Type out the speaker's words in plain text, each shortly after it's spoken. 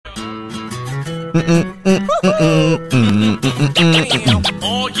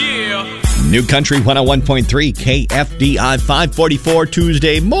Oh, yeah. New Country 101.3 KFDI 544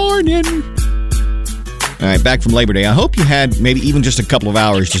 Tuesday morning. All right, back from Labor Day. I hope you had maybe even just a couple of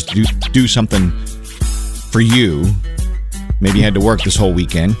hours just to do something for you. Maybe you had to work this whole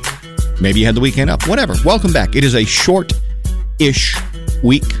weekend. Maybe you had the weekend up. Whatever. Welcome back. It is a short-ish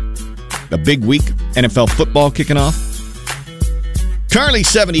week. A big week. NFL football kicking off. Currently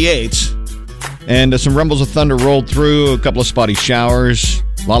 78. And some rumbles of thunder rolled through. A couple of spotty showers.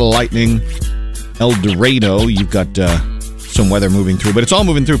 A lot of lightning. El Dorado, you've got some weather moving through. But it's all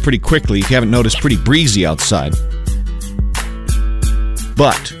moving through pretty quickly. If you haven't noticed, pretty breezy outside.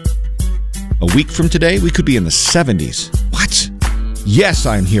 But a week from today, we could be in the 70s. What? Yes,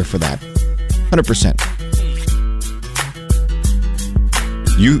 I'm here for that. 100%.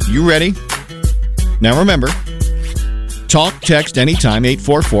 You ready? Now remember, talk, text anytime,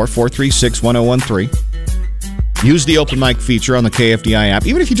 844-436-1013. Use the open mic feature on the KFDI app,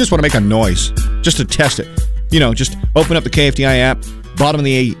 even if you just want to make a noise, just to test it. You know, just open up the KFDI app, bottom of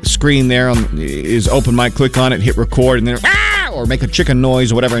the screen there is open mic, click on it, hit record, and then, or make a chicken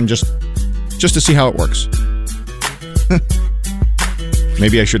noise or whatever, and just to see how it works.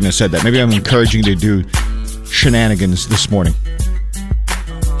 Maybe I shouldn't have said that. Maybe I'm encouraging you to do shenanigans this morning.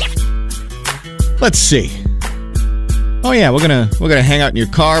 Let's see. Oh yeah, we're gonna hang out in your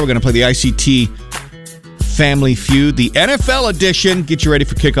car. We're gonna play the ICT Family Feud, the NFL edition. Get you ready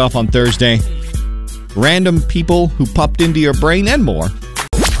for kickoff on Thursday. Random people who popped into your brain and more.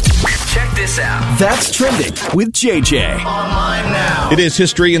 Check this out. That's Trending with JJ. Online now. It is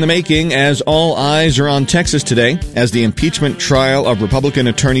history in the making as all eyes are on Texas today as the impeachment trial of Republican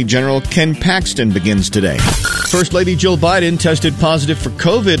Attorney General Ken Paxton begins today. First Lady Jill Biden tested positive for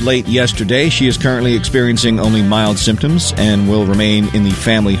COVID late yesterday. She is currently experiencing only mild symptoms and will remain in the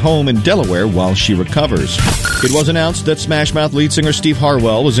family home in Delaware while she recovers. It was announced that Smash Mouth lead singer Steve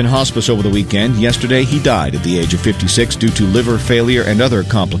Harwell was in hospice over the weekend. Yesterday, he died at the age of 56 due to liver failure and other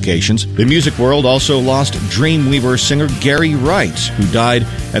complications. The music world also lost Dreamweaver singer Gary Wright, who died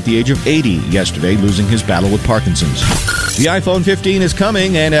at the age of 80 yesterday, losing his battle with Parkinson's. The iPhone 15 is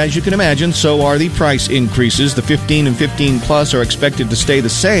coming, and as you can imagine, so are the price increases. The 15 and 15 Plus are expected to stay the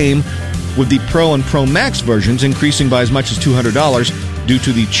same, with the Pro and Pro Max versions increasing by as much as $200 due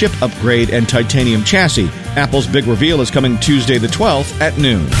to the chip upgrade and titanium chassis. Apple's big reveal is coming Tuesday the 12th at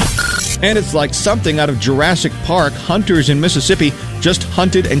noon. And it's like something out of Jurassic Park. Hunters in Mississippi just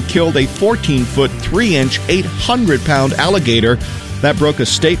hunted and killed a 14-foot, 3-inch, 800-pound alligator. That broke a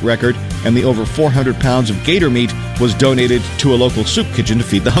state record, and the over 400 pounds of gator meat was donated to a local soup kitchen to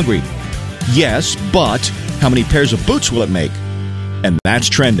feed the hungry. Yes, but how many pairs of boots will it make? And that's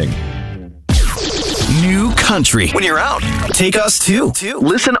trending. New Country. When you're out, Take us too.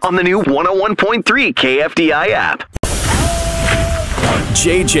 listen on the new 101.3 KFDI app.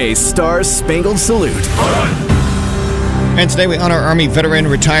 JJ's Star Spangled Salute. And today we honor Army veteran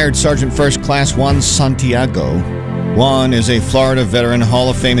retired Sergeant First Class Juan Santiago. Juan is a Florida Veteran Hall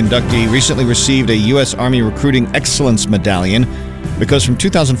of Fame inductee, recently received a U.S. Army Recruiting Excellence Medallion because from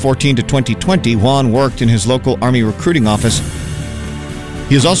 2014 to 2020, Juan worked in his local Army recruiting office.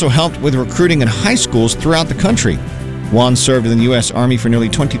 He has also helped with recruiting in high schools throughout the country. Juan served in the U.S. Army for nearly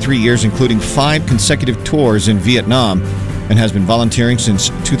 23 years, including 5 consecutive tours in Vietnam, and has been volunteering since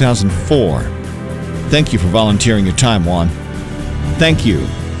 2004. Thank you for volunteering your time, Juan. Thank you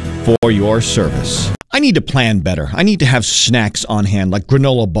for your service. I need to plan better. I need to have snacks on hand, like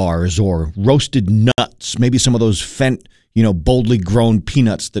granola bars or roasted nuts, maybe some of those Fent, boldly grown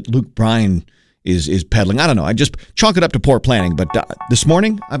peanuts that Luke Bryan is peddling. I don't know. I just chalk it up to poor planning. But this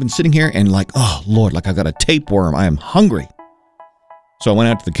morning, I've been sitting here and like, oh, Lord, like I've got a tapeworm. I am hungry. So I went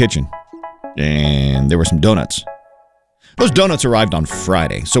out to the kitchen, and there were some donuts. Those donuts arrived on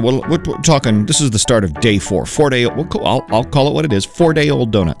Friday. So we're talking, this is the start of day 4. 4-day, I'll call it what it is,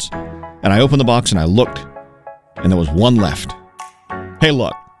 4-day-old donuts. And I opened the box and I looked, and there was one left. Hey,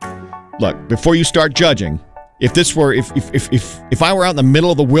 look, before you start judging, if I were out in the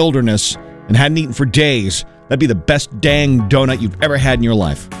middle of the wilderness and hadn't eaten for days, that'd be the best dang donut you've ever had in your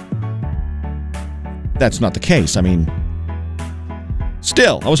life. That's not the case. I mean,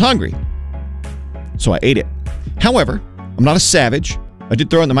 still, I was hungry. So I ate it. However, I'm not a savage. I did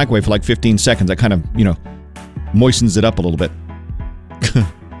throw it in the microwave for like 15 seconds. That kind of, moistens it up a little bit.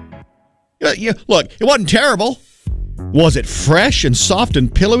 Yeah, look, it wasn't terrible. Was it fresh and soft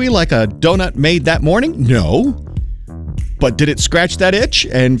and pillowy like a donut made that morning? No. But did it scratch that itch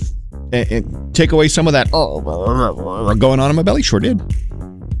and take away some of that going on in my belly? Sure did.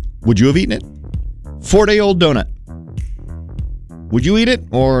 Would you have eaten it? 4-day-old donut. Would you eat it,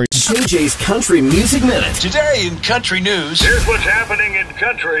 or... JJ's Country Music Minute. Today in country news. Here's what's happening in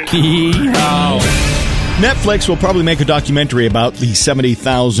country. Netflix will probably make a documentary about the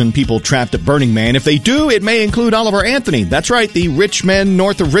 70,000 people trapped at Burning Man. If they do, it may include Oliver Anthony. That's right, the Richmond,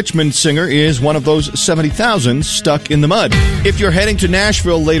 north of Richmond singer is one of those 70,000 stuck in the mud. If you're heading to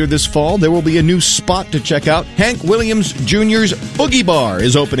Nashville later this fall, there will be a new spot to check out. Hank Williams Jr.'s Boogie Bar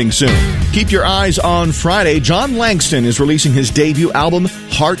is opening soon. Keep your eyes on Friday. John Langston is releasing his debut album,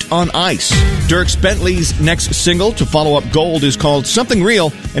 Heart on Ice. Dierks Bentley's next single to follow up Gold is called Something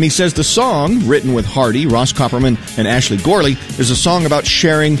Real, and he says the song, written with Hardy, Ross Copperman, and Ashley Gorley, is a song about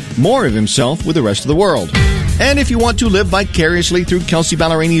sharing more of himself with the rest of the world. And if you want to live vicariously through Kelsey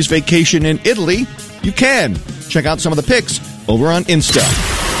Ballerini's vacation in Italy, you can. Check out some of the pics over on Insta.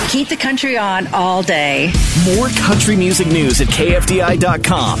 Keep the country on all day. More country music news at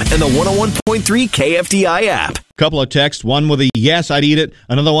KFDI.com and the 101.3 KFDI app. Couple of texts, one with a yes, I'd eat it.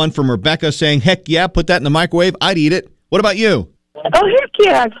 Another one from Rebecca saying, heck yeah, put that in the microwave, I'd eat it. What about you? Oh, heck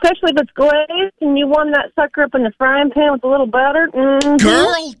yeah, especially if it's glazed and you warm that sucker up in the frying pan with a little butter. Mm-hmm.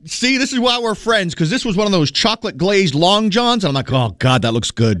 Girl, see, this is why we're friends, because this was one of those chocolate glazed long johns, and I'm like, oh, God, that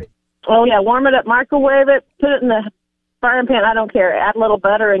looks good. Oh, yeah, warm it up, microwave it, put it in the frying pan, I don't care. Add a little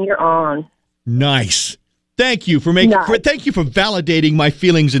butter and you're on. Nice. Thank you for thank you for validating my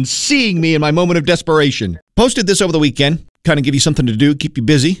feelings and seeing me in my moment of desperation. Posted this over the weekend, kind of give you something to do, keep you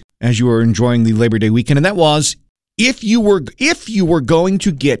busy as you were enjoying the Labor Day weekend, and that was, if you were going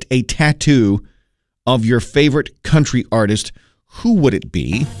to get a tattoo of your favorite country artist, who would it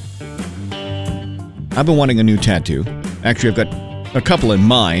be? I've been wanting a new tattoo. Actually, I've got a couple in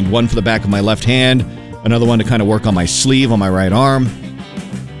mind. One for the back of my left hand, another one to kind of work on my sleeve on my right arm.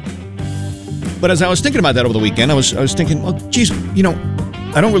 But as I was thinking about that over the weekend, I was thinking, well, geez, you know,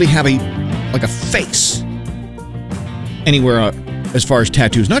 I don't really have a face anywhere as far as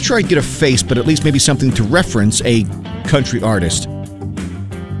tattoos. Not sure I'd get a face, but at least maybe something to reference a country artist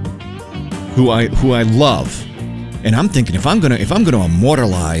who I love. And I'm thinking if I'm gonna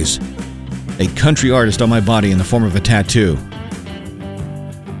immortalize a country artist on my body in the form of a tattoo,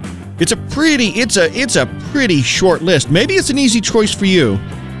 it's a pretty short list. Maybe it's an easy choice for you.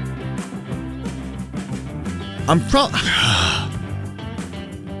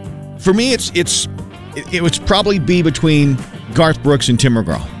 For me, it would probably be between Garth Brooks and Tim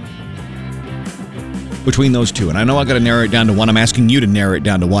McGraw. Between those two. And I know I got to narrow it down to one. I'm asking you to narrow it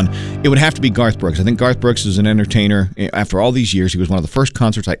down to one. It would have to be Garth Brooks. I think Garth Brooks is an entertainer. After all these years, he was one of the first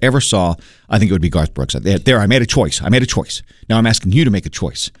concerts I ever saw. I think it would be Garth Brooks. There, I made a choice. Now I'm asking you to make a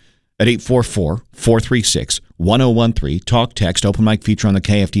choice. At 844-436-1013, talk, text, open mic feature on the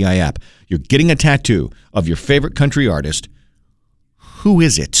KFDI app. You're getting a tattoo of your favorite country artist. Who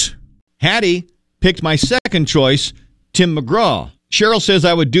is it? Hattie picked my second choice, Tim McGraw. Cheryl says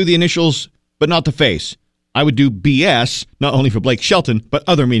I would do the initials, but not the face. I would do BS, not only for Blake Shelton, but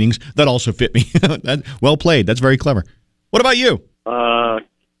other meanings that also fit me. Well played. That's very clever. What about you?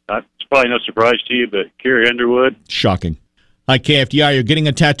 It's probably no surprise to you, but Carrie Underwood. Shocking. Hi, KFDI. You're getting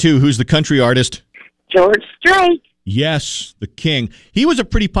a tattoo. Who's the country artist? George Strait. Yes, the king. He was a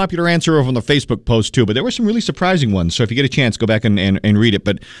pretty popular answer over on the Facebook post, too, but there were some really surprising ones. So if you get a chance, go back and read it.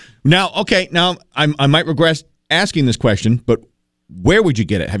 But now I might regret asking this question, but where would you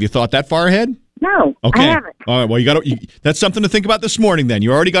get it? Have you thought that far ahead? No, okay. I haven't. All right, well, that's something to think about this morning then.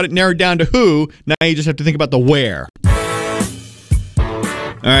 You already got it narrowed down to who. Now you just have to think about the where. All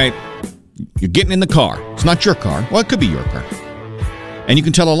right. You're getting in the car. It's not your car. Well, it could be your car. And you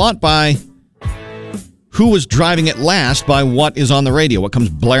can tell a lot by who was driving it last by what is on the radio, what comes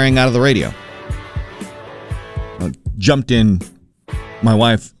blaring out of the radio. I jumped in my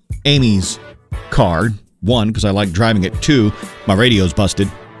wife Amy's car, one, because I like driving it, two, my radio's busted.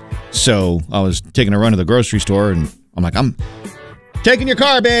 So I was taking a run to the grocery store, and I'm like, I'm taking your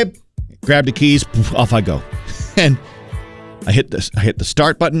car, babe. Grab the keys, poof, off I go. And I hit the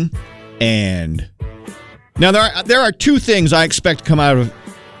start button. And now there are two things I expect to come out of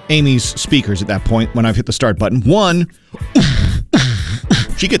Amy's speakers at that point when I've hit the start button. One,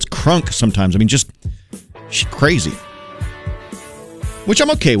 she gets crunk sometimes. I mean, she's crazy, which I'm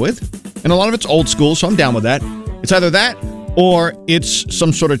okay with. And a lot of it's old school, so I'm down with that. It's either that or it's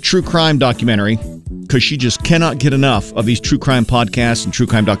some sort of true crime documentary, because she just cannot get enough of these true crime podcasts and true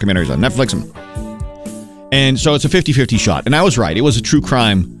crime documentaries on Netflix. And so it's a 50-50 shot. And I was right. It was a true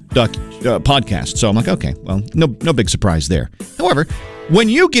crime podcast. So I'm like, okay, well, no big surprise there. However, when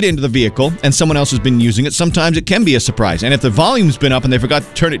you get into the vehicle and someone else has been using it, sometimes it can be a surprise. And if the volume's been up and they forgot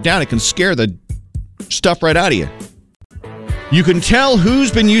to turn it down, it can scare the stuff right out of you. You can tell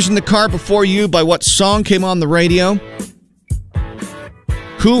who's been using the car before you by what song came on the radio.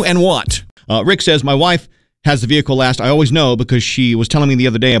 Who and what? Rick says, my wife has the vehicle last. I always know because she was telling me the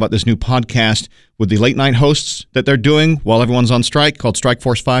other day about this new podcast with the late night hosts that they're doing while everyone's on strike called Strike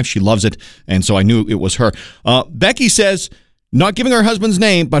Force 5. She loves it, and so I knew it was her. Becky says, not giving her husband's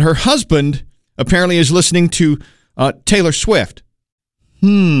name, but her husband apparently is listening to Taylor Swift.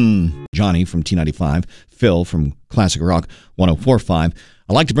 Johnny from T95, Phil from Classic Rock 104.5.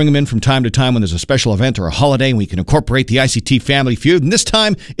 I like to bring them in from time to time when there's a special event or a holiday and we can incorporate the ICT Family Feud. And this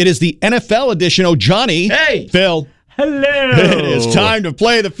time, it is the NFL edition. Oh, Johnny. Hey. Phil. Hello. It is time to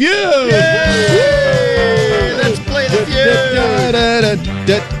play the feud. Yay. Let's play the feud.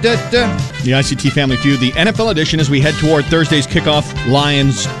 The ICT Family Feud, the NFL edition, as we head toward Thursday's kickoff,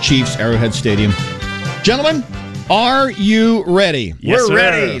 Lions, Chiefs, Arrowhead Stadium. Gentlemen, are you ready? Yes, we're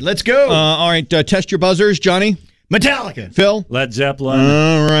ready. Let's go. All right, test your buzzers, Johnny. Metallica. Phil? Led Zeppelin.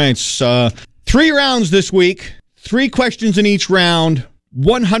 All right. 3 rounds this week. 3 questions in each round.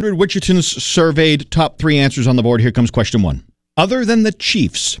 100 Wichitans surveyed. Top 3 answers on the board. Here comes question 1. Other than the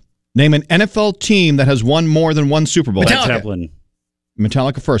Chiefs, name an NFL team that has won more than one Super Bowl. Led Zeppelin.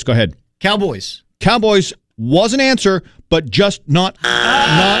 Metallica first. Go ahead. Cowboys. Cowboys was an answer, but just not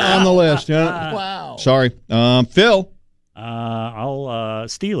on the list. Yeah. Wow. Sorry. Phil? I'll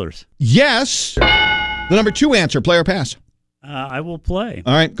Steelers. Yes. The number 2 answer, play or pass? I will play.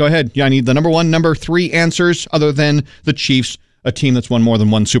 All right, go ahead. Yeah, I need the number 1, number 3 answers other than the Chiefs, a team that's won more than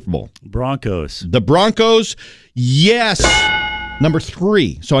one Super Bowl. Broncos. The Broncos, yes. Number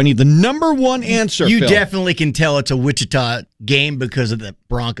 3. So I need the number 1 answer, You Phil. definitely can tell it's a Wichita game because of the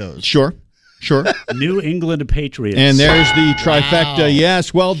Broncos. Sure. New England Patriots. And there's the trifecta. Wow.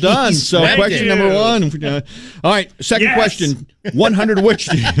 Yes, well done. He's So ready. question number 1. All right, second question. 100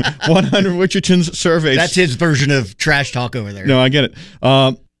 Wichitans surveyed. That's his version of trash talk over there. No, I get it.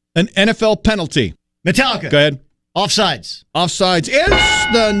 An NFL penalty. Metallica. Go ahead. Offsides. Offsides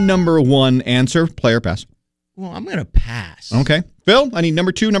is the number 1 answer. Play or pass? Well, I'm going to pass. Okay. Phil, I need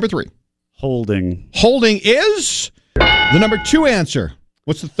number 2, number 3. Holding. Holding is the number 2 answer.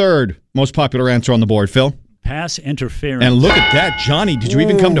 What's the third most popular answer on the board, Phil? Pass interference. And look at that, Johnny. Did you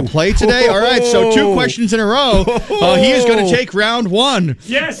even come to play today? All right, so 2 questions in a row. He is going to take round 1.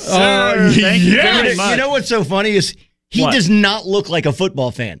 Yes, sir. Thank you very much. You know what's so funny is he What? does not look like a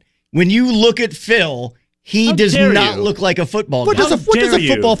football fan. When you look at Phil, he How does dare not you. look like a football What guy. does a dare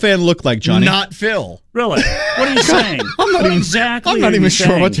you. football fan look like, Johnny? Not Phil. Really? What are you saying? I'm not even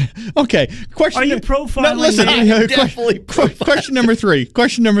sure what to... Okay. Question. Are you profiling No, listen. me? I'm definitely Question number 3.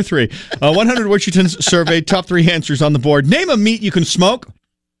 100 Wichitans surveyed. Top 3 answers on the board. Name a meat you can smoke.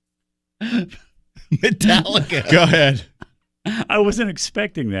 Metallica. Go ahead. I wasn't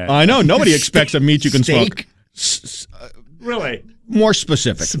expecting that. I know. Nobody expects a meat you can Steak. smoke. Really? More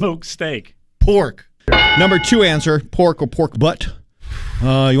specific. Smoked steak. Pork. Number 2 answer, pork or pork butt.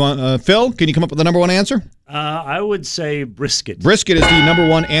 You want Phil? Can you come up with the number 1 answer? I would say brisket. Brisket is the number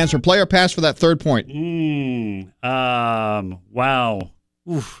 1 answer. Play or pass for that third point. Wow.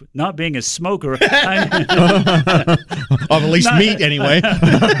 Oof, not being a smoker. Of at least meat, anyway. I'm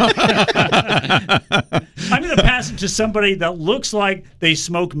going to pass it to somebody that looks like they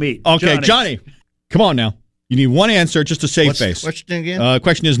smoke meat. Okay, Johnny, come on now. You need 1 answer just to save What's face. the question again?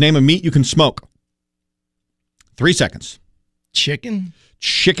 Question is, name a meat you can smoke. 3 seconds. Chicken?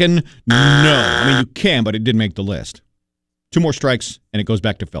 Chicken, no. I mean, you can, but it didn't make the list. 2 more strikes, and it goes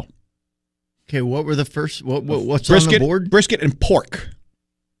back to Phil. Okay, what were the first? What's Brisket, on the board? Brisket and pork.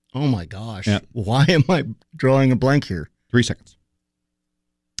 Oh my gosh! Yeah. Why am I drawing a blank here? 3 seconds.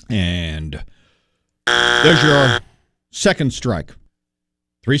 And there's your second strike.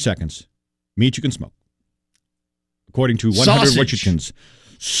 3 seconds. Meat you can smoke. According to 100 Sausage. Wichitans.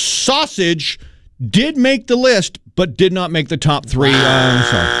 Sausage did make the list, but did not make the top 3.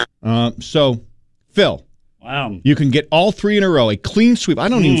 So, Phil. Wow. You can get all 3 in a row. A clean sweep. I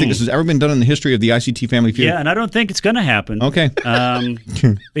don't even think this has ever been done in the history of the ICT Family Feud. Yeah, and I don't think it's going to happen. Okay.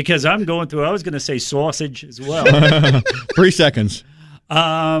 Because I'm going through, I was going to say sausage as well. 3 seconds.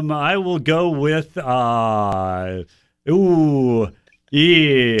 I will go with, yeah.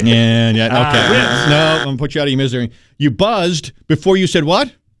 And okay. Ribs. No, I'm going to put you out of your misery. You buzzed before you said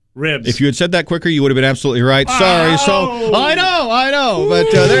what? Ribs. If you had said that quicker, you would have been absolutely right. Sorry. So I know. But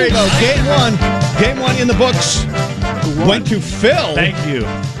there you go. Game one in the books went to Phil. Thank you.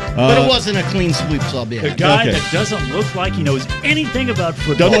 But it wasn't a clean sweep, so I'll be The happy. guy Okay. that doesn't look like he knows anything about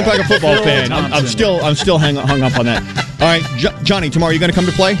football. Doesn't look like a football Phil fan. I'm Thompson. still hung up on that. All right, Johnny, tomorrow you going to come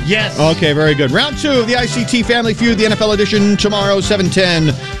to play? Yes. Okay, very good. Round 2 of the ICT Family Feud, the NFL edition, tomorrow,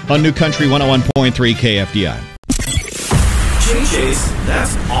 7:10 on New Country 101.3 KFDI. JJ's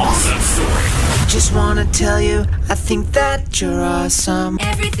That's Awesome Story. Just wanna tell you, I think that you're awesome.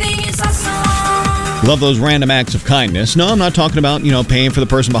 Everything is awesome. Love those random acts of kindness. No, I'm not talking about, paying for the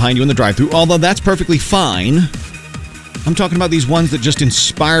person behind you in the drive-thru, although that's perfectly fine. I'm talking about these ones that just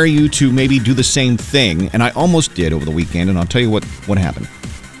inspire you to maybe do the same thing, and I almost did over the weekend, and I'll tell you what happened.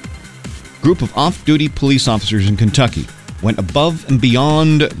 Group of off-duty police officers in Kentucky went above and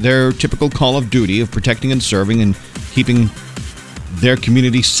beyond their typical call of duty of protecting and serving and keeping their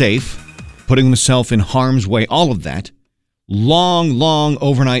community safe, putting themselves in harm's way, all of that. Long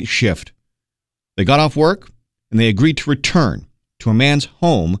overnight shift. They got off work, and they agreed to return to a man's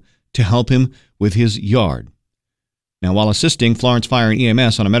home to help him with his yard. Now, while assisting Florence Fire and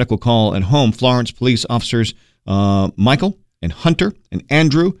EMS on a medical call at home, Florence police officers Michael and Hunter and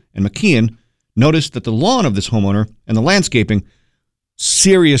Andrew and McKeon noticed that the lawn of this homeowner and the landscaping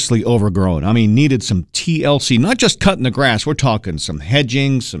seriously overgrown. I mean, needed some TLC, not just cutting the grass. We're talking some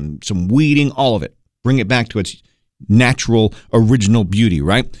hedging, some weeding, all of it. Bring it back to its natural, original beauty,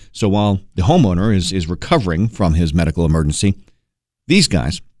 right? So while the homeowner is recovering from his medical emergency, these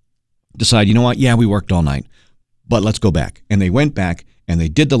guys decide, you know what? Yeah, we worked all night, but let's go back. And they went back and they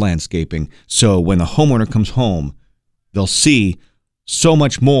did the landscaping. So when the homeowner comes home, they'll see so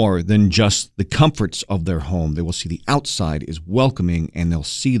much more than just the comforts of their home. They will see the outside is welcoming, and they'll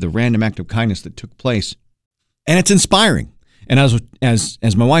see the random act of kindness that took place. And it's inspiring. And as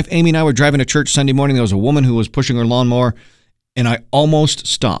my wife Amy and I were driving to church Sunday morning, there was a woman who was pushing her lawnmower, and I almost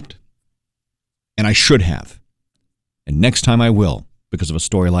stopped. And I should have. And next time I will, because of a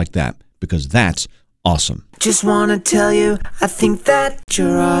story like that, because that's awesome. Just wanna tell you, I think that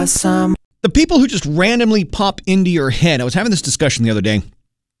you're awesome. The people who just randomly pop into your head. I was having this discussion the other day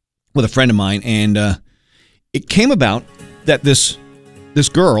with a friend of mine, and it came about that this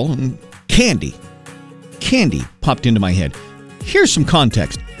girl, Candy popped into my head. Here's some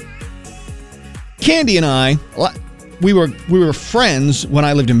context. Candy and I, we were friends when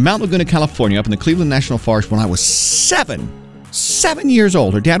I lived in Mount Laguna, California, up in the Cleveland National Forest when I was 7 years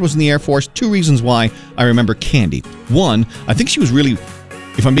old. Her dad was in the Air Force. 2 reasons why I remember Candy. One, I think she was really,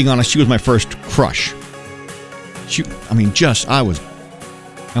 if I'm being honest, she was my first crush. I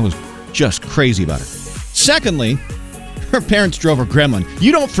was just crazy about her. Secondly, her parents drove a Gremlin.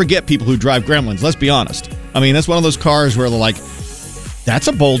 You don't forget people who drive Gremlins, let's be honest. I mean, that's one of those cars where they're like, that's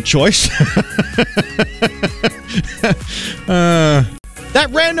a bold choice. That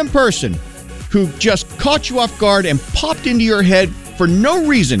random person who just caught you off guard and popped into your head for no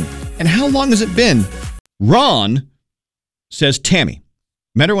reason. And how long has it been? Ron says, Tammy.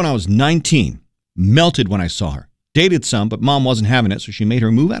 Met her when I was 19. Melted when I saw her. Dated some, but mom wasn't having it, so she made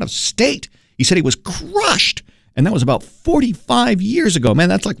her move out of state. He said he was crushed. And that was about 45 years ago. Man,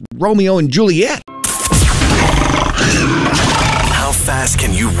 that's like Romeo and Juliet. How fast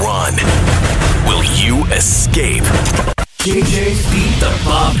can you run? Will you escape? JJ's Beat the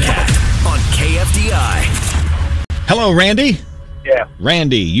Bobcat on KFDI. Hello, Randy. Yeah.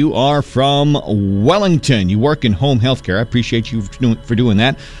 Randy, you are from Wellington. You work in home health care. I appreciate you for doing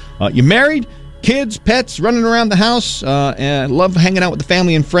that. You married, kids, pets, running around the house, and love hanging out with the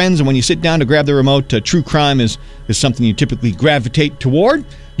family and friends. And when you sit down to grab the remote, true crime is something you typically gravitate toward.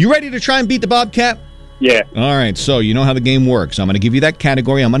 You ready to try and beat the Bobcat? Yeah. All right, so you know how the game works. I'm going to give you that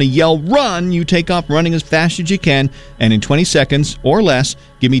category. I'm going to yell, run. You take off running as fast as you can. And in 20 seconds or less,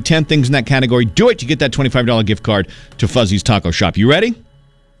 give me 10 things in that category. Do it. You get that $25 gift card to Fuzzy's Taco Shop. You ready?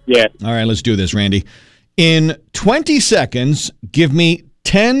 Yeah. All right, let's do this, Randy. In 20 seconds, give me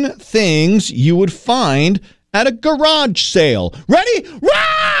 10 things you would find at a garage sale. Ready?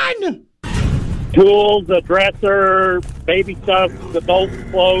 Run! Tools, a dresser, baby stuff, adult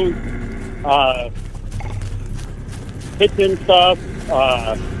clothes, kitchen stuff,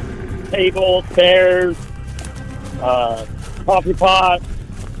 table, chairs, coffee pot,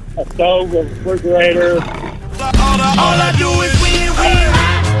 a stove, a refrigerator. All I do is win.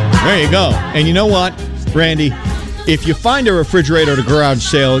 There you go. And you know what, Randy? If you find a refrigerator at a garage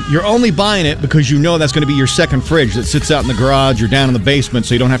sale, you're only buying it because you know that's going to be your second fridge that sits out in the garage or down in the basement,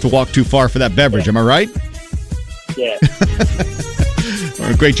 so you don't have to walk too far for that beverage. Am I right? Yeah. All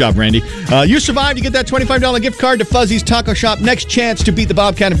right, great job, Randy. You survived. You get that $25 gift card to Fuzzy's Taco Shop. Next chance to beat the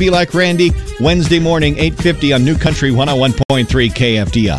Bobcat and be like Randy. Wednesday morning, 8:50 on New Country 101.3 KFDI.